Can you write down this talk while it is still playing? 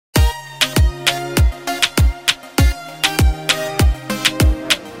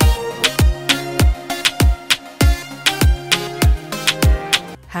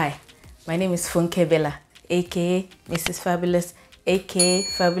My name is Funke Bella, aka Mrs. Fabulous, aka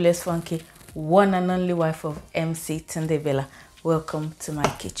Fabulous Funky, one and only wife of MC Tunde Bella. Welcome to my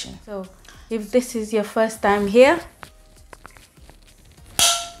kitchen. So, if this is your first time here,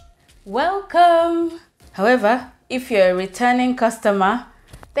 welcome. However, if you're a returning customer,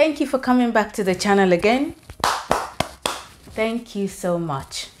 thank you for coming back to the channel again. Thank you so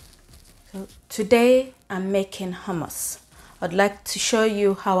much. So today I'm making hummus. I'd like to show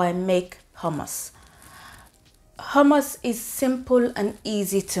you how I make hummus. Hummus is simple and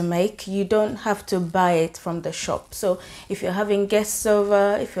easy to make. You don't have to buy it from the shop. So if you're having guests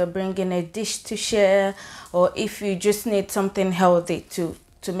over, if you're bringing a dish to share, or if you just need something healthy to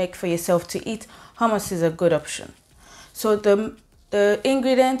make for yourself to eat, hummus is a good option. So the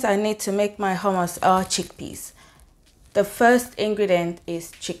ingredients I need to make my hummus are chickpeas. The first ingredient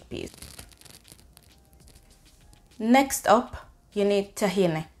is chickpeas. Next up, you need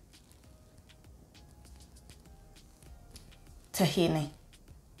tahini.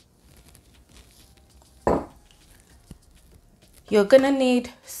 You're gonna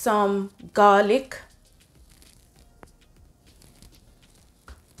need some garlic,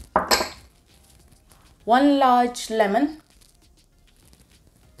 one large lemon,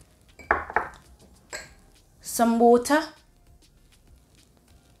 some water,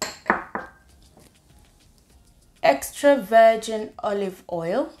 extra virgin olive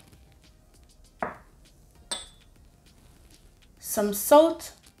oil, some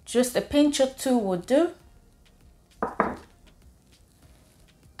salt, just a pinch or two would do,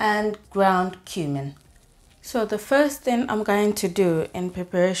 and ground cumin. So the first thing I'm going to do in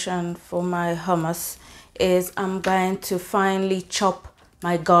preparation for my hummus is I'm going to finely chop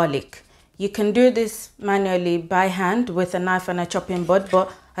my garlic. You can do this manually by hand with a knife and a chopping board,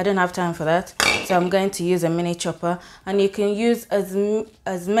 but I don't have time for that. So I'm going to use a mini chopper, and you can use as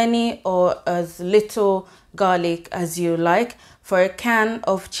many or as little garlic as you like. For a can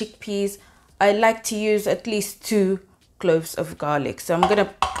of chickpeas, I like to use at least 2 cloves of garlic. So I'm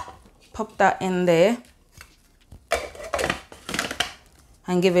gonna pop that in there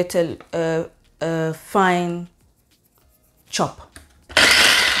and give it a fine chop.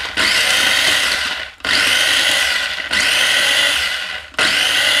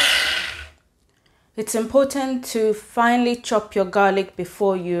 It's important to finely chop your garlic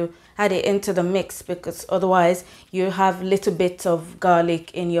before you add it into the mix, because otherwise you have little bits of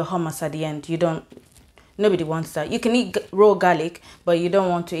garlic in your hummus at the end. Nobody wants that. You can eat raw garlic, but you don't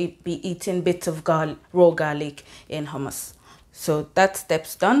want to be eating bits of raw garlic in hummus. So that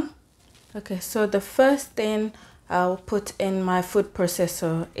step's done. Okay, so the first thing I'll put in my food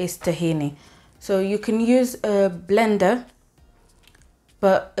processor is tahini. So you can use a blender,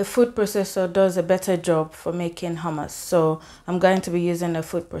 but a food processor does a better job for making hummus. So I'm going to be using a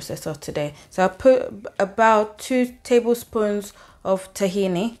food processor today. So I put about 2 tablespoons of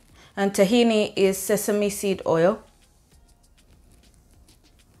tahini, and tahini is sesame seed oil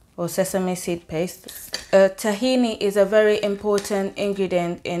or sesame seed paste. Tahini is a very important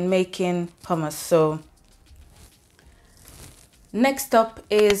ingredient in making hummus. So next up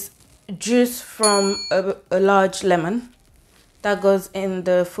is juice from a large lemon. That goes in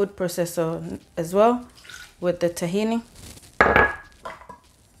the food processor as well with the tahini.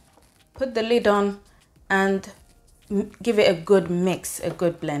 Put the lid on and give it a good mix, a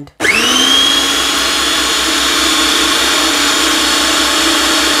good blend.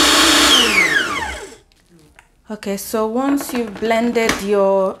 Okay, so once you've blended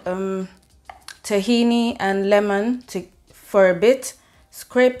your tahini and lemon for a bit,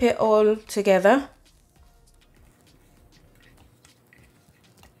 scrape it all together.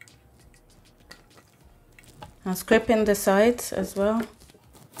 I'm scraping the sides as well.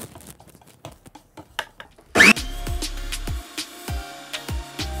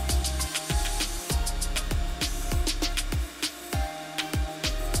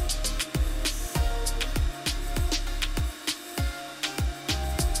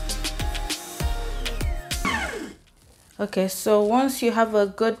 Okay, so once you have a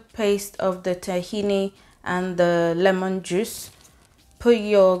good paste of the tahini and the lemon juice, put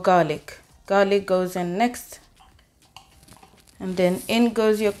your garlic. Garlic goes in next. And then in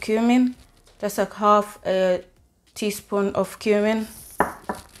goes your cumin. That's like half a teaspoon of cumin.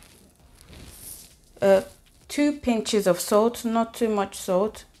 2 pinches of salt, not too much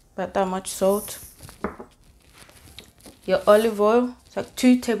salt, but that much salt. Your olive oil, it's like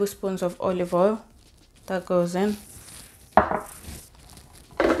 2 tablespoons of olive oil. That goes in.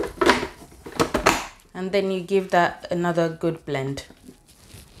 And then you give that another good blend.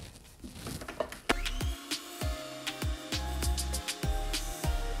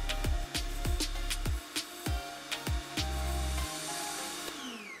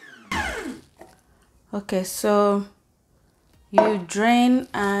 Okay, so you drain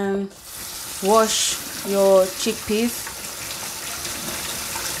and wash your chickpeas.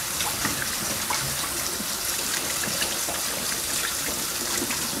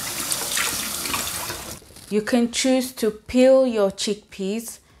 You can choose to peel your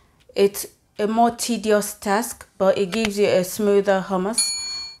chickpeas. It's a more tedious task, but it gives you a smoother hummus.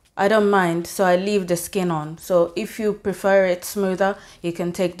 I don't mind, so I leave the skin on. So if you prefer it smoother, you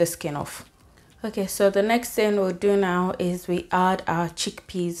can take the skin off. Okay, so the next thing we'll do now is we add our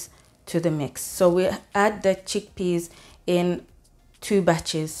chickpeas to the mix. So we add the chickpeas in 2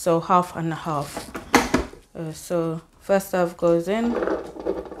 batches, so half and a half. So first half goes in.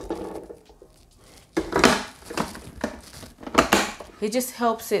 It just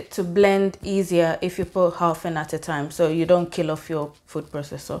helps it to blend easier if you put half in at a time, so you don't kill off your food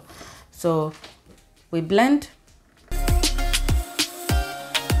processor. So we blend.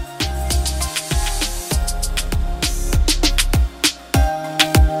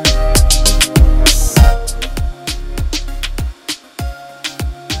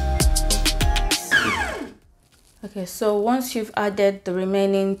 Okay, so once you've added the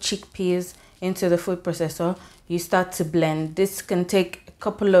remaining chickpeas into the food processor, you start to blend. This can take a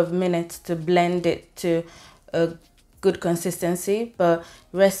couple of minutes to blend it to a good consistency, but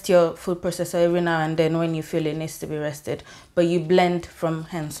rest your food processor every now and then when you feel it needs to be rested. But you blend from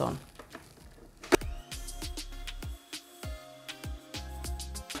hands on.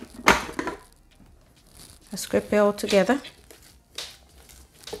 I scrape it all together.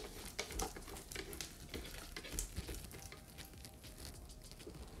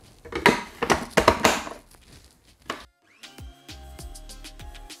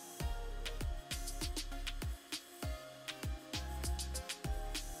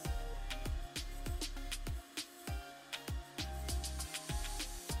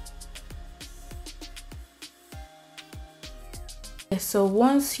 So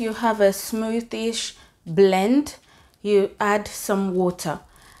once you have a smoothish blend, you add some water.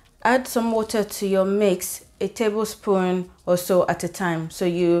 Add some water to your mix, a tablespoon or so at a time, so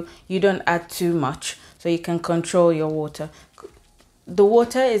you don't add too much, so you can control your water. The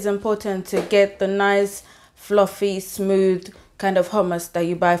water is important to get the nice fluffy smooth kind of hummus that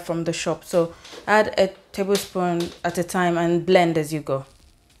you buy from the shop. So add a tablespoon at a time and blend as you go.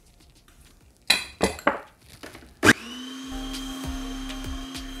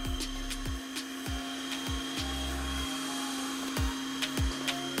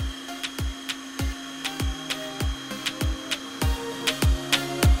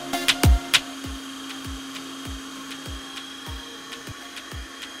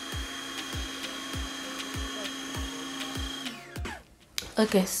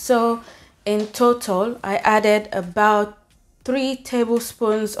 Okay, so in total, I added about 3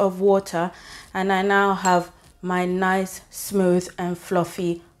 tablespoons of water, and I now have my nice, smooth and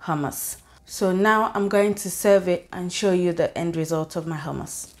fluffy hummus. So now I'm going to serve it and show you the end result of my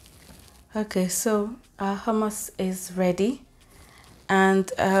hummus. Okay, so our hummus is ready,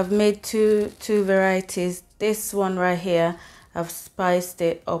 and I have made two varieties. This one right here, I've spiced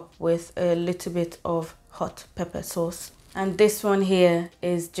it up with a little bit of hot pepper sauce. And this one here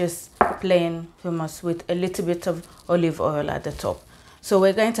is just plain hummus with a little bit of olive oil at the top. So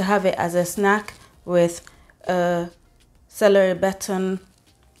we're going to have it as a snack with celery button,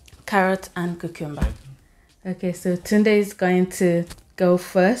 carrot and cucumber. Okay, so Tunde is going to go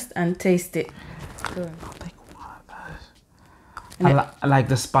first and taste it. Go on. I like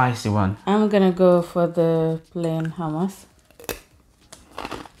the spicy one. I'm gonna go for the plain hummus.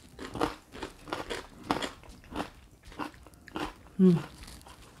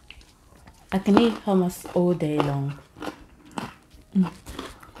 I can eat hummus all day long.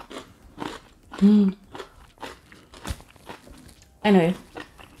 Anyway,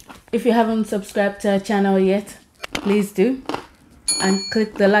 if you haven't subscribed to our channel yet, please do, and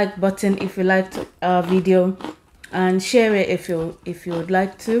click the like button if you liked our video, and share it if you would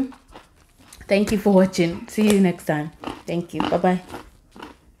like to. Thank you for watching. See you next time. Thank you. Bye-bye.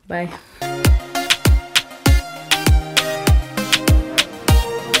 Bye.